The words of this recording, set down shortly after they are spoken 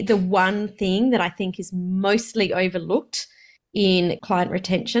the one thing that I think is mostly overlooked in client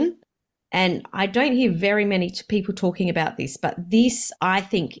retention. And I don't hear very many people talking about this, but this I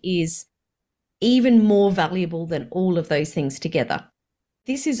think is even more valuable than all of those things together.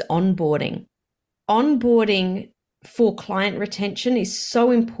 This is onboarding. Onboarding for client retention is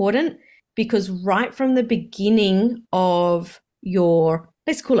so important because right from the beginning of your,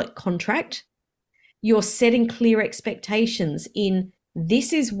 let's call it contract, you're setting clear expectations in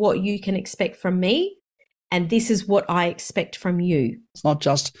this is what you can expect from me and this is what I expect from you. It's not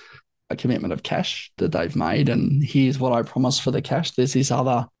just a commitment of cash that they've made and here's what I promise for the cash. There's this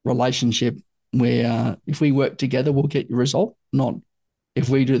other relationship where if we work together, we'll get your result, not if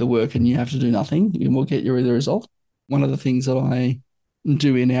we do the work and you have to do nothing, we'll get you the result. One of the things that I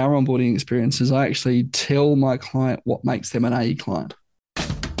do in our onboarding experience is I actually tell my client what makes them an AE client.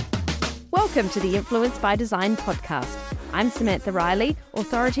 Welcome to the Influence by Design podcast. I'm Samantha Riley,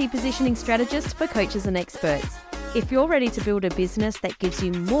 Authority Positioning Strategist for coaches and experts. If you're ready to build a business that gives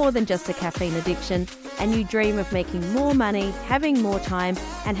you more than just a caffeine addiction and you dream of making more money, having more time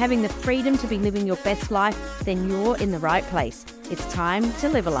and having the freedom to be living your best life, then you're in the right place. It's time to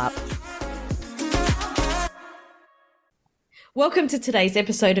level up. Welcome to today's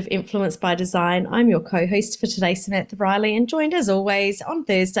episode of Influence by Design. I'm your co-host for today, Samantha Riley, and joined as always on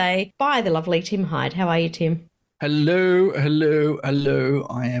Thursday by the lovely Tim Hyde. How are you, Tim? Hello.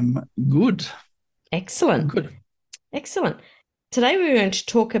 I am good. Excellent. Good. Excellent. Today we're going to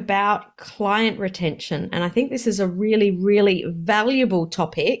talk about client retention, and I think this is a really, really valuable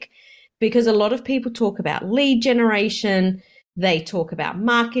topic because a lot of people talk about lead generation, they talk about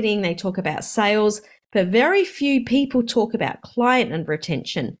marketing, they talk about sales, but very few people talk about client and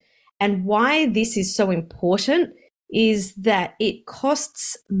retention. And why this is so important is that it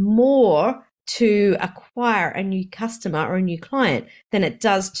costs more to acquire a new customer or a new client than it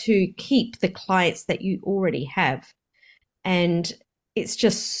does to keep the clients that you already have. And it's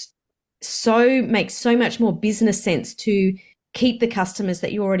just makes so much more business sense to keep the customers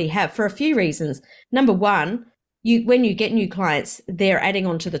that you already have for a few reasons. Number one, when you get new clients, they're adding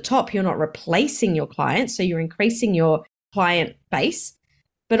on to the top. You're not replacing your clients, so you're increasing your client base.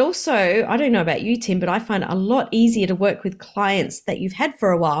 But also, I don't know about you, Tim, but I find it a lot easier to work with clients that you've had for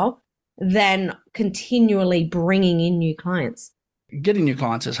a while than continually bringing in new clients. Getting new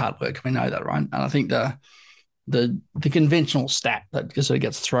clients is hard work. We know that, right? And I think the conventional stat that sort of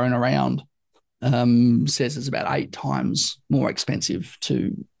gets thrown around says it's about 8 times more expensive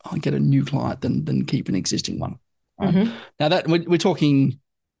to get a new client than keep an existing one. Right? Mm-hmm. Now that we're talking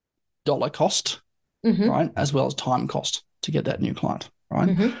dollar cost, mm-hmm. right, as well as time cost to get that new client, right?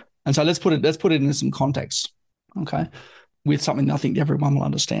 Mm-hmm. And so let's put it into some context, okay, with something that I think everyone will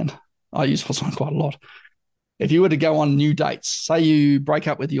understand. I use this one quite a lot. If you were to go on new dates, say you break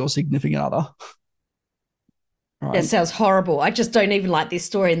up with your significant other. Right. That sounds horrible. I just don't even like this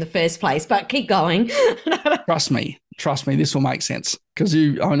story in the first place, but keep going. Trust me, this will make sense because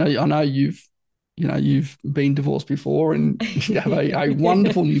I know you've been divorced before and you have a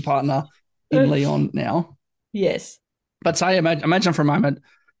wonderful new partner in Leon now. Yes. But say, imagine for a moment,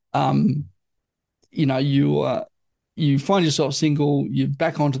 you find yourself single, you're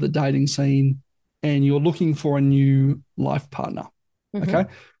back onto the dating scene and you're looking for a new life partner, mm-hmm. okay?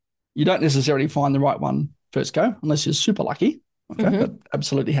 You don't necessarily find the right one first go, unless you're super lucky. Okay, mm-hmm. That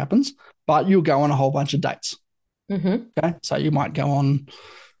absolutely happens. But you'll go on a whole bunch of dates. Mm-hmm. Okay, so you might go on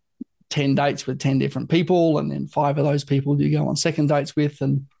 10 dates with 10 different people, and then 5 of those people you go on second dates with,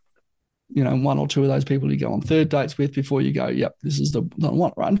 and 1 or 2 of those people you go on third dates with before you go, yep, this is the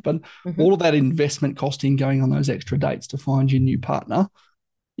one, right? But mm-hmm. all of that investment costing going on those extra dates to find your new partner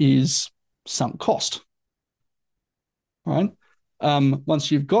is sunk cost, right?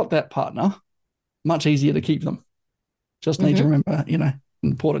 Once you've got that partner, much easier to keep them. Just need mm-hmm. to remember,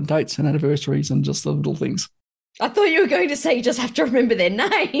 important dates and anniversaries and just the little things. I thought you were going to say you just have to remember their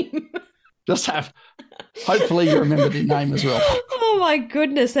name. Hopefully you remember their name as well. Oh my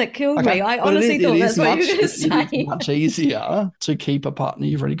goodness, that killed me. I honestly thought that's what you were going to say. It is much easier to keep a partner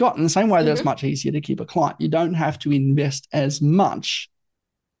you've already got. In the same way, mm-hmm. that it's much easier to keep a client. You don't have to invest as much,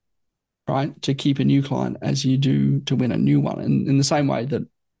 right, to keep a new client as you do to win a new one. And in the same way that,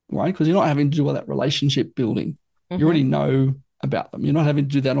 right, because you're not having to do all that relationship building. Mm-hmm. You already know about them. You're not having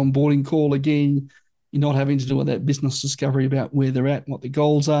to do that onboarding call again. You're not having to do all that business discovery about where they're at, what the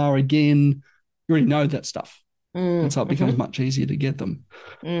goals are again. You already know that stuff. Mm-hmm. And so it becomes much easier to get them.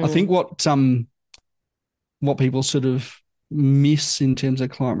 Mm. I think what people sort of miss in terms of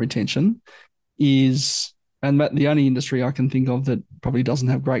client retention is, and the only industry I can think of that probably doesn't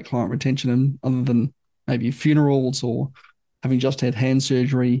have great client retention, other than maybe funerals or having just had hand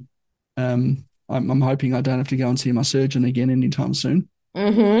surgery. I'm hoping I don't have to go and see my surgeon again anytime soon.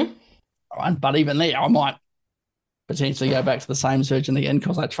 Mm-hmm. All right, but even there, I might potentially go back to the same surgeon again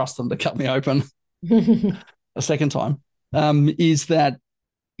because I trust them to cut me open a second time. Is that,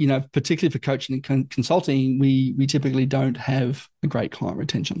 particularly for coaching and consulting, we typically don't have a great client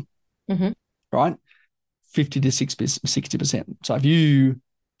retention, right? 50 to 60%. So if you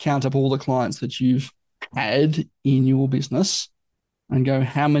count up all the clients that you've had in your business and go,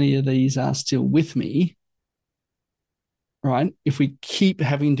 how many of these are still with me, right? If we keep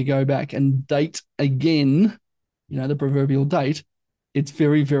having to go back and date again, the proverbial date, it's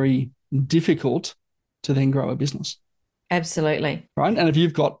very, very difficult to then grow a business. Absolutely. Right. And if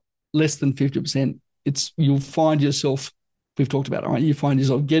you've got less than 50%, you'll find yourself, we've talked about it, right? You find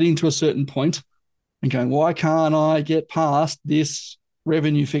yourself getting to a certain point and going, why can't I get past this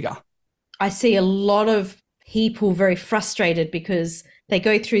revenue figure? I see a lot of people very frustrated because they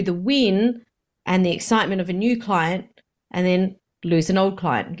go through the win and the excitement of a new client and then lose an old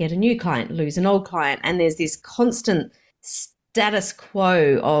client, get a new client, lose an old client. And there's this constant status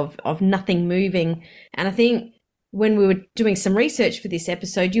quo of nothing moving. And I think when we were doing some research for this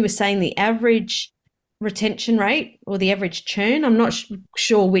episode, you were saying the average retention rate or the average churn. I'm not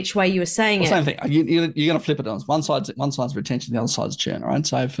sure which way you were saying it. Same thing. You're going to flip it on. One side's retention, the other side's churn, right?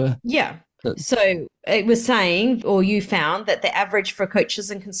 So so it was saying, or you found that the average for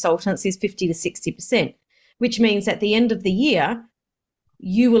coaches and consultants is 50 to 60%, which means at the end of the year,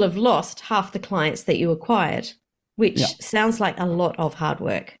 you will have lost half the clients that you acquired, which sounds like a lot of hard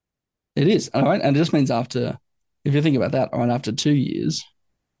work. It is. All right. And it just means if you think about that, all right, after 2 years,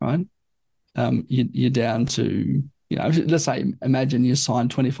 right, you're down to, let's say, imagine you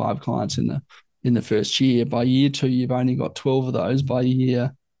signed 25 clients in the first year. By year 2, you've only got 12 of those. By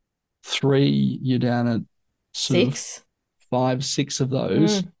year 3, you're down at six, 5, 6 of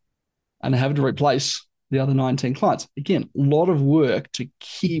those, and have to replace the other 19 clients. Again, a lot of work to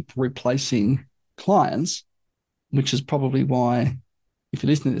keep replacing clients, which is probably why, if you're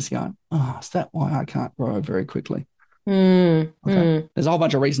listening to this going, is that why I can't grow very quickly? There's a whole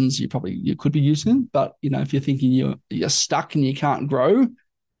bunch of reasons you could be using, but if you're thinking you're stuck and you can't grow,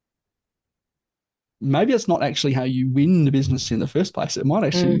 maybe it's not actually how you win the business in the first place. It might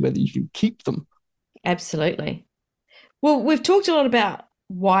actually be whether you can keep them. Absolutely. Well, we've talked a lot about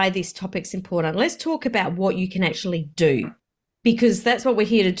why this topic's important. Let's talk about what you can actually do, because that's what we're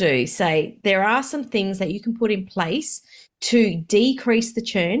here to do. Say there are some things that you can put in place to decrease the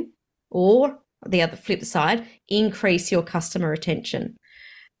churn, or the other flip side, increase your customer retention.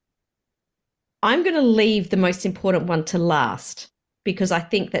 I'm going to leave the most important one to last because I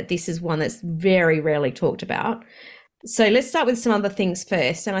think that this is one that's very rarely talked about. So let's start with some other things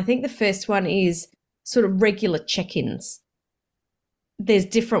first. And I think the first one is sort of regular check-ins. There's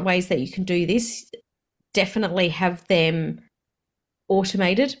different ways that you can do this. Definitely have them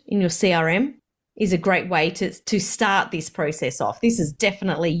automated in your CRM is a great way to start this process off. This is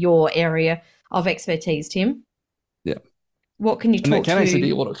definitely your area of expertise, Tim. Yeah. What can you talk to? And it can actually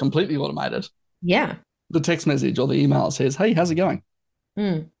be completely automated. Yeah. The text message or the email says, hey, how's it going?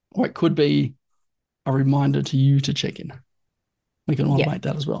 Or it could be a reminder to you to check in. We can automate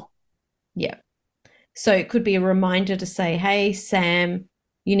that as well. Yeah. So it could be a reminder to say, hey, Sam,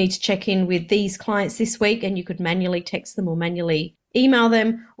 you need to check in with these clients this week, and you could manually text them or manually email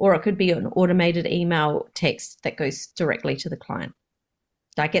them, or it could be an automated email text that goes directly to the client.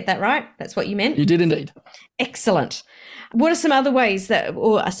 Did I get that right? That's what you meant? You did indeed. Excellent. What are some other ways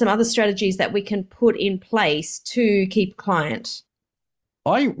or some other strategies that we can put in place to keep a client?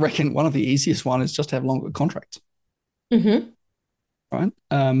 I reckon one of the easiest one is just to have longer contracts. Right?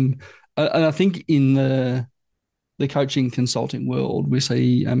 And I think in the coaching consulting world, we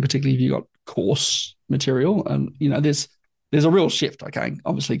see, particularly if you've got course material, and there's a real shift, okay,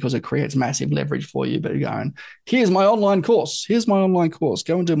 obviously, because it creates massive leverage for you. But you're going, here's my online course.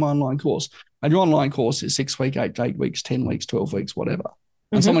 Go and do my online course. And your online course is 6 weeks, 8 weeks, 10 weeks, 12 weeks, whatever.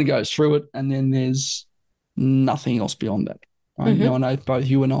 And someone goes through it, and then there's nothing else beyond that. Right? I know both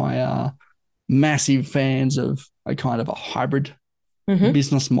you and I are massive fans of a kind of a hybrid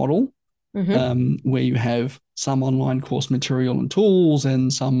business model, where you have some online course material and tools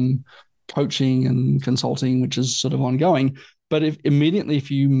and some coaching and consulting, which is sort of ongoing. But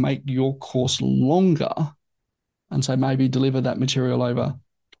if you make your course longer, and so maybe deliver that material over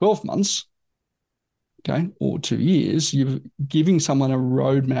 12 months, okay, or 2 years, you're giving someone a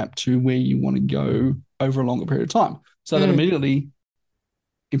roadmap to where you want to go over a longer period of time. So that immediately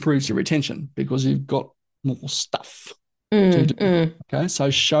improves your retention because you've got more stuff to do. Okay,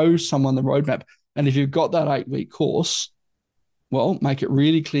 so show someone the roadmap. And if you've got that 8-week course, Well, make it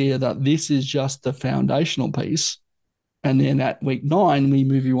really clear that this is just the foundational piece. And then at week 9, we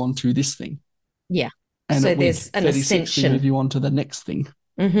move you on to this thing. Yeah. And so at there's week an 36, ascension. we move you on to the next thing.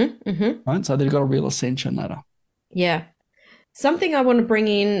 Mm-hmm, mm-hmm. Right? So they've got a real ascension ladder. Yeah. Something I want to bring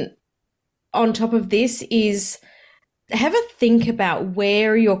in on top of this is have a think about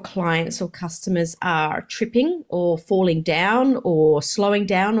where your clients or customers are tripping or falling down or slowing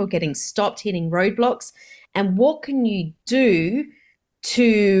down or getting stopped, hitting roadblocks, and what can you do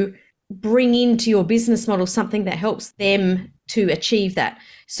to bring into your business model something that helps them to achieve that.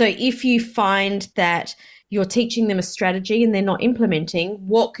 So if you find that you're teaching them a strategy and they're not implementing,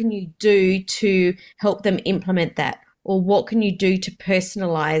 what can you do to help them implement that? Or what can you do to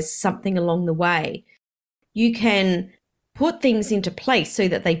personalize something along the way? You can put things into place so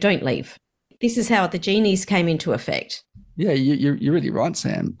that they don't leave. This is how the genies came into effect. Yeah, you're really right,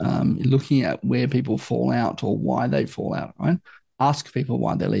 Sam. You're looking at where people fall out or why they fall out, right? Ask people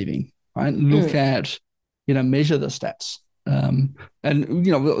why they're leaving, right? Look at, measure the stats. And,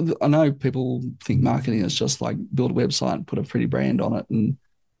 I know people think marketing is just like build a website, put a pretty brand on it and,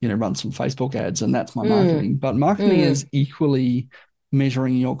 run some Facebook ads and that's my marketing. But marketing is equally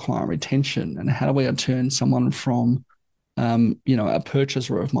measuring your client retention and how do we turn someone from, a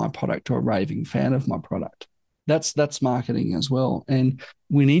purchaser of my product to a raving fan of my product. That's marketing as well. And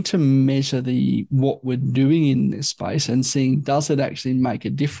we need to measure what we're doing in this space and seeing, does it actually make a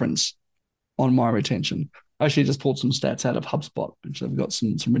difference on my retention? I actually just pulled some stats out of HubSpot, which I've got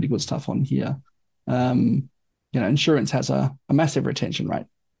some really good stuff on here. Insurance has a massive retention rate,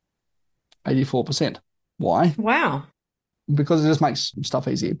 84%. Why? Wow. Because it just makes stuff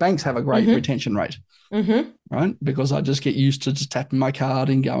easier. Banks have a great retention rate, right? Because I just get used to just tapping my card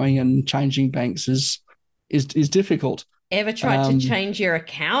and going, and changing banks is difficult. Ever tried to change your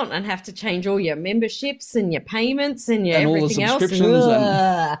account and have to change all your memberships and your payments and your and everything all the subscriptions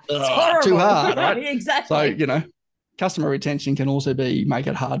else? and it's horrible. too hard, right? Exactly. So, customer retention can also make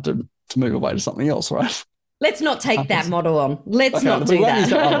it hard to move away to something else, right? Let's not take that model on. Let's not do that.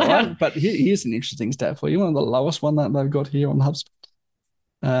 Model, right? But here's an interesting stat for you. One of the lowest one that they've got here on HubSpot.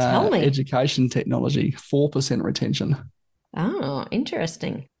 Tell me. Education technology, 4% retention. Oh,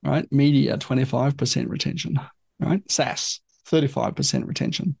 interesting. Right. Media, 25% retention. Right. SaaS, 35%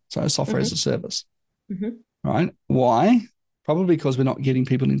 retention. So software as a service. Right. Why? Probably because we're not getting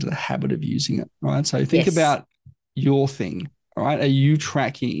people into the habit of using it. Right. So think about your thing. All right. Are you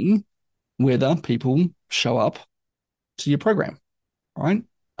tracking whether people show up to your program? Right.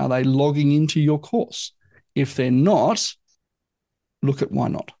 Are they logging into your course? If they're not, look at why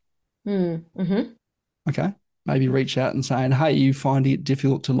not. Okay. Maybe reach out and saying, hey, you finding it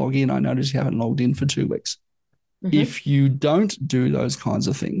difficult to log in? I notice you haven't logged in for 2 weeks. If you don't do those kinds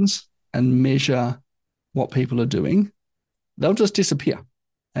of things and measure what people are doing, they'll just disappear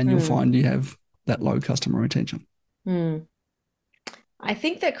and you'll find you have that low customer retention. I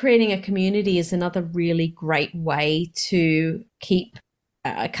think that creating a community is another really great way to keep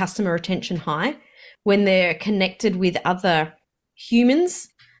customer retention high when they're connected with other humans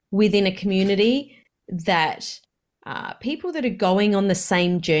within a community, that people that are going on the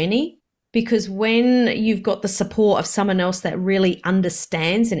same journey. Because when you've got the support of someone else that really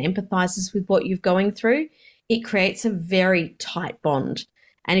understands and empathizes with what you're going through, it creates a very tight bond.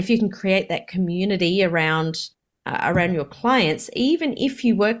 And if you can create that community around your clients, even if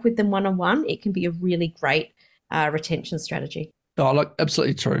you work with them one-on-one, it can be a really great retention strategy. Oh, look,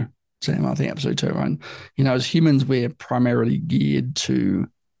 absolutely true, Sam. I think absolutely true. And, as humans, we're primarily geared to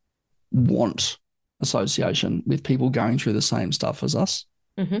want association with people going through the same stuff as us.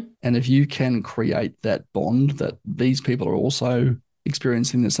 And if you can create that bond that these people are also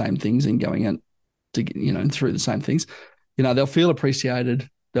experiencing the same things and going in to, through the same things, they'll feel appreciated,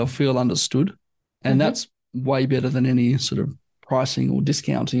 they'll feel understood. And that's way better than any sort of pricing or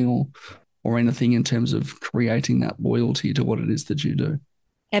discounting or anything in terms of creating that loyalty to what it is that you do.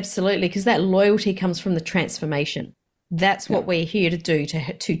 Absolutely, because that loyalty comes from the transformation. That's what we're here to do,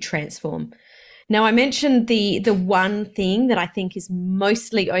 to transform. Now, I mentioned the one thing that I think is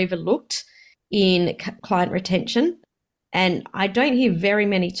mostly overlooked in client retention, and I don't hear very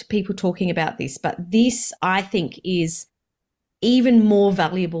many people talking about this, but this, I think, is even more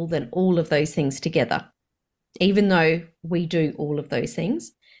valuable than all of those things together, even though we do all of those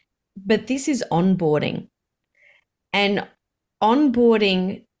things. But this is onboarding. And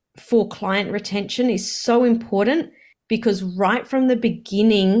onboarding for client retention is so important because right from the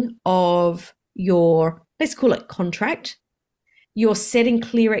beginning of your, let's call it contract, you're setting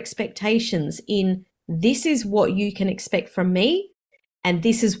clear expectations in, this is what you can expect from me and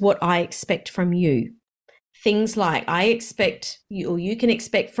this is what I expect from you. things like I expect you, or you can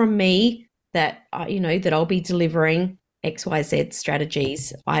expect from me that, that I'll be delivering XYZ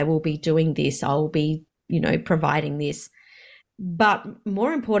strategies. I will be doing this. I'll be, providing this. But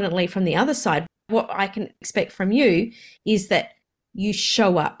more importantly, from the other side, what I can expect from you is that you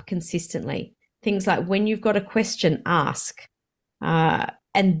show up consistently. Things like when you've got a question, ask.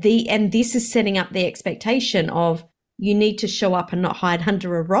 And this is setting up the expectation of you need to show up and not hide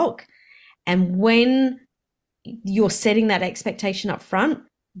under a rock. And when you're setting that expectation up front,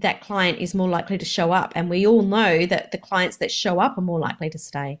 that client is more likely to show up. And we all know that the clients that show up are more likely to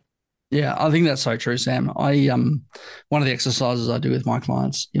stay. Yeah, I think that's so true, Sam. One of the exercises I do with my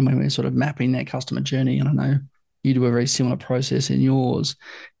clients, when we're sort of mapping their customer journey, and I know you do a very similar process in yours,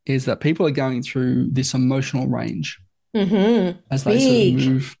 is that people are going through this emotional range as they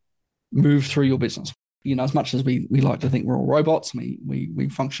sort of move through your business. As much as we like to think we're all robots, we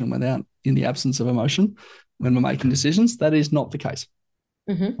function in the absence of emotion when we're making decisions. That is not the case.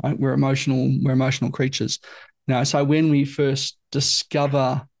 Right? We're emotional creatures. So when we first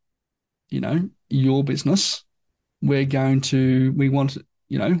discover your business, we want,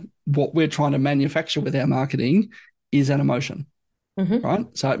 what we're trying to manufacture with our marketing is an emotion, right?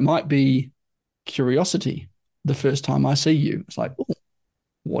 So it might be curiosity. The first time I see you, it's like, oh,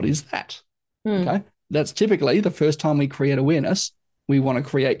 what is that? Okay. That's typically the first time we create awareness. We want to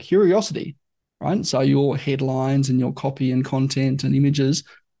create curiosity, right? So your headlines and your copy and content and images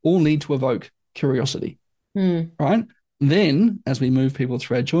all need to evoke curiosity, right? Then, as we move people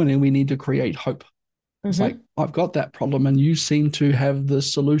through our journey, we need to create hope. It's like, I've got that problem and you seem to have the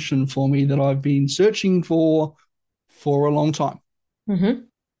solution for me that I've been searching for a long time.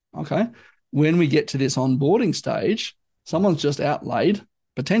 Okay. When we get to this onboarding stage, someone's just outlaid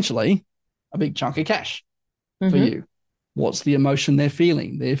potentially a big chunk of cash for you. What's the emotion they're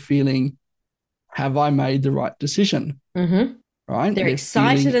feeling? They're feeling, have I made the right decision? Right? They're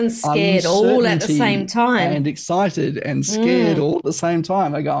excited and scared all at the same time. And excited and scared all at the same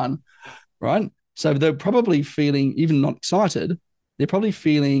time. They're going, right? So they're probably feeling, even not excited, they're probably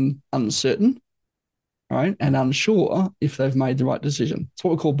feeling uncertain, right? And unsure if they've made the right decision. It's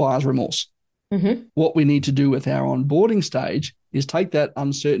what we call buyer's remorse. What we need to do with our onboarding stage is take that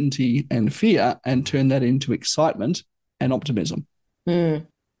uncertainty and fear and turn that into excitement and optimism.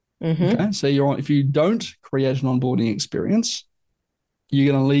 Okay? So if you don't create an onboarding experience,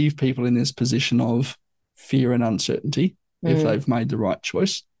 you're going to leave people in this position of fear and uncertainty if they've made the right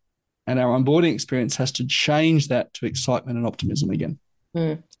choice. And our onboarding experience has to change that to excitement and optimism again.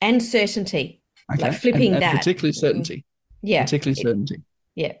 And certainty, like flipping and that. Particularly certainty. Certainty.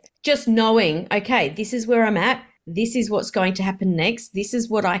 Yeah. Just knowing, okay, this is where I'm at. This is what's going to happen next. This is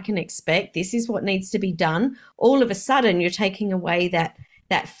what I can expect. This is what needs to be done. All of a sudden, you're taking away that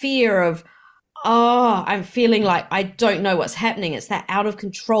fear of, oh, I'm feeling like I don't know what's happening. It's that out of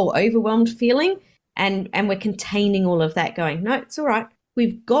control, overwhelmed feeling. And we're containing all of that, going, no, it's all right.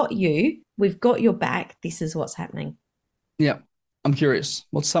 We've got you. We've got your back. This is what's happening. Yeah. I'm curious.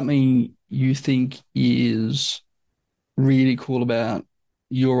 What's something you think is really cool about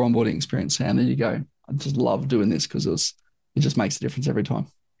your onboarding experience, Sam? There you go. I just love doing this because it just makes a difference every time.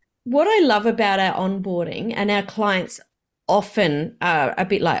 What I love about our onboarding, and our clients often are a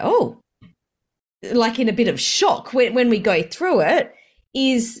bit like, oh, like in a bit of shock when we go through it,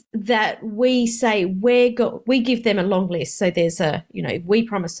 is that we say we give them a long list. So there's we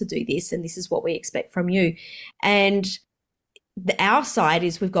promise to do this and this is what we expect from you. And our side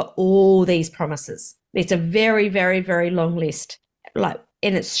is we've got all these promises. It's a very, very, very long list. And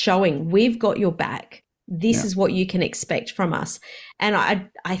it's showing we've got your back. This is what you can expect from us. And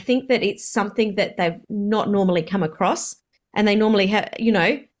I think that it's something that they've not normally come across. And they normally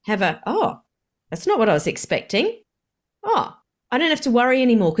oh, that's not what I was expecting. Oh, I don't have to worry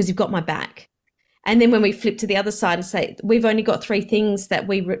anymore because you've got my back. And then when we flip to the other side and say, we've only got 3 things that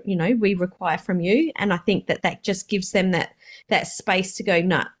we require from you. And I think that just gives them that space to go,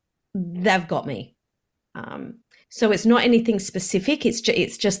 nah, they've got me. So it's not anything specific. It's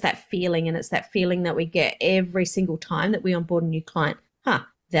just that feeling, and it's that feeling that we get every single time that we onboard a new client.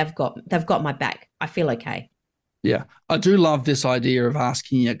 They've got my back. I feel okay. Yeah, I do love this idea of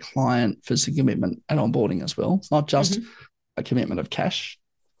asking a client for some commitment and onboarding as well. It's not just a commitment of cash,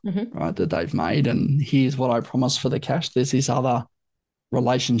 right, that they've made, and here's what I promise for the cash. There's this other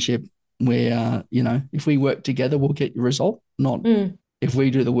relationship where, if we work together, we'll get your result, not if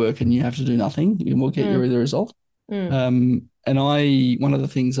we do the work and you have to do nothing, we'll get you the result. And one of the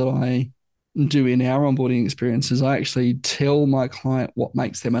things that I do in our onboarding experience is I actually tell my client what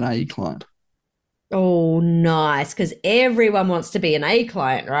makes them an A client. Oh, nice. Because everyone wants to be an A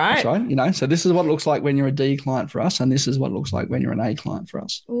client, right? That's right. So this is what it looks like when you're a D client for us, and this is what it looks like when you're an A client for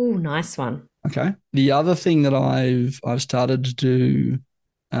us. Oh, nice one. Okay. The other thing that I've started to do,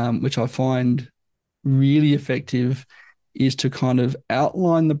 which I find really effective, is to kind of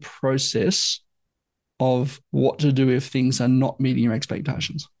outline the process of what to do if things are not meeting your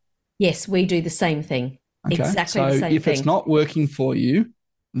expectations. Yes, we do the same thing. Okay. Exactly so the same if thing. it's not working for you,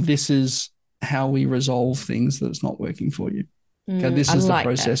 this is how we resolve things that it's not working for you. Okay, this is the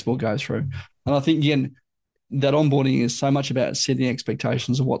process we'll go through. And I think, again, that onboarding is so much about setting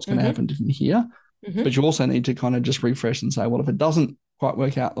expectations of what's going to happen from here. But you also need to kind of just refresh and say, well, if it doesn't quite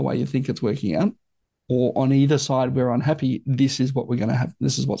work out the way you think it's working out, or on either side we're unhappy, this is what we're going to have.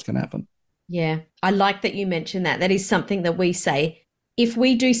 This is what's going to happen. Yeah, I like that you mentioned that. That is something that we say. If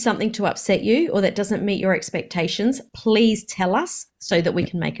we do something to upset you or that doesn't meet your expectations, please tell us so that we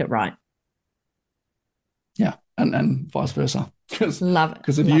can make it right. Yeah, and vice versa. Love it.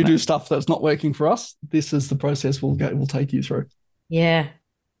 Because if you do stuff that's not working for us, this is the process we'll take you through. Yeah,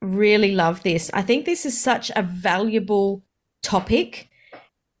 really love this. I think this is such a valuable topic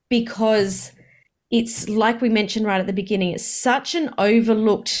because it's like we mentioned right at the beginning, it's such an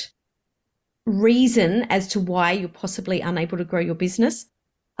overlooked reason as to why you're possibly unable to grow your business.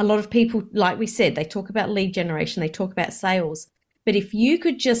 A lot of people, like we said, they talk about lead generation, they talk about sales. But if you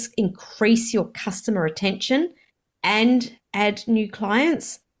could just increase your customer retention and add new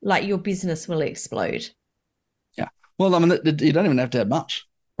clients, like your business will explode. Yeah. Well, I mean, you don't even have to add much,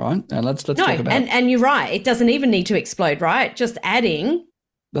 right? And let's talk about and you're right. It doesn't even need to explode, right? Just adding.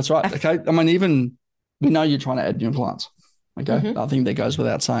 That's right. Okay. I mean, even we know you're trying to add new clients. Okay. I think that goes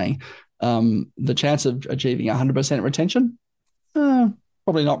without saying. The chance of achieving 100% retention,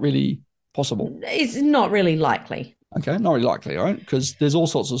 probably not really possible. It's not really likely. Okay, not really likely, right? Because there's all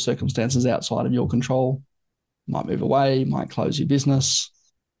sorts of circumstances outside of your control. Might move away, might close your business,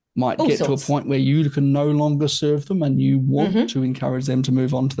 might get to a point where you can no longer serve them and you want to encourage them to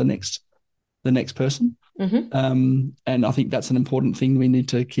move on to the next person. And I think that's an important thing we need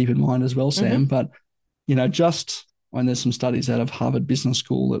to keep in mind as well, Sam. But, just when there's some studies out of Harvard Business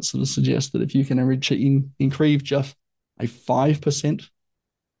School that sort of suggest that if you can increase just a 5%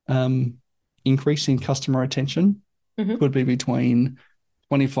 increase in customer retention, could be between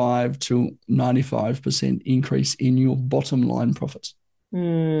 25 to 95% increase in your bottom line profits.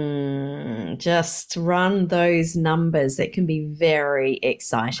 Just run those numbers. It can be very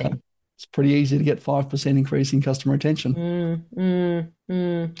exciting. Okay. It's pretty easy to get 5% increase in customer retention.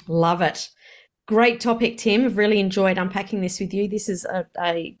 Love it. Great topic, Tim. I've really enjoyed unpacking this with you. This is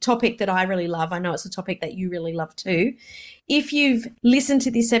a topic that I really love. I know it's a topic that you really love too. If you've listened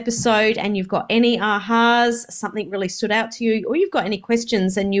to this episode and you've got any ahas, something really stood out to you, or you've got any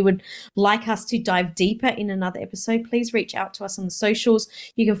questions and you would like us to dive deeper in another episode, please reach out to us on the socials.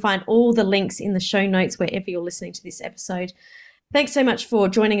 You can find all the links in the show notes wherever you're listening to this episode. Thanks so much for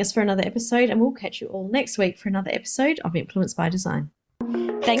joining us for another episode, and we'll catch you all next week for another episode of Influence by Design.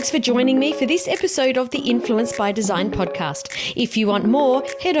 Thanks for joining me for this episode of the Influence by Design podcast. If you want more,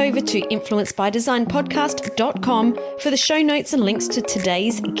 head over to influencebydesignpodcast.com for the show notes and links to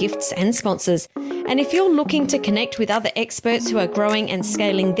today's gifts and sponsors. And if you're looking to connect with other experts who are growing and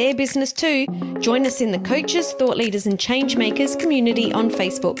scaling their business too, join us in the Coaches, Thought Leaders and Changemakers community on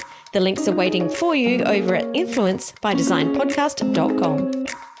Facebook. The links are waiting for you over at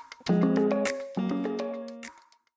influencebydesignpodcast.com.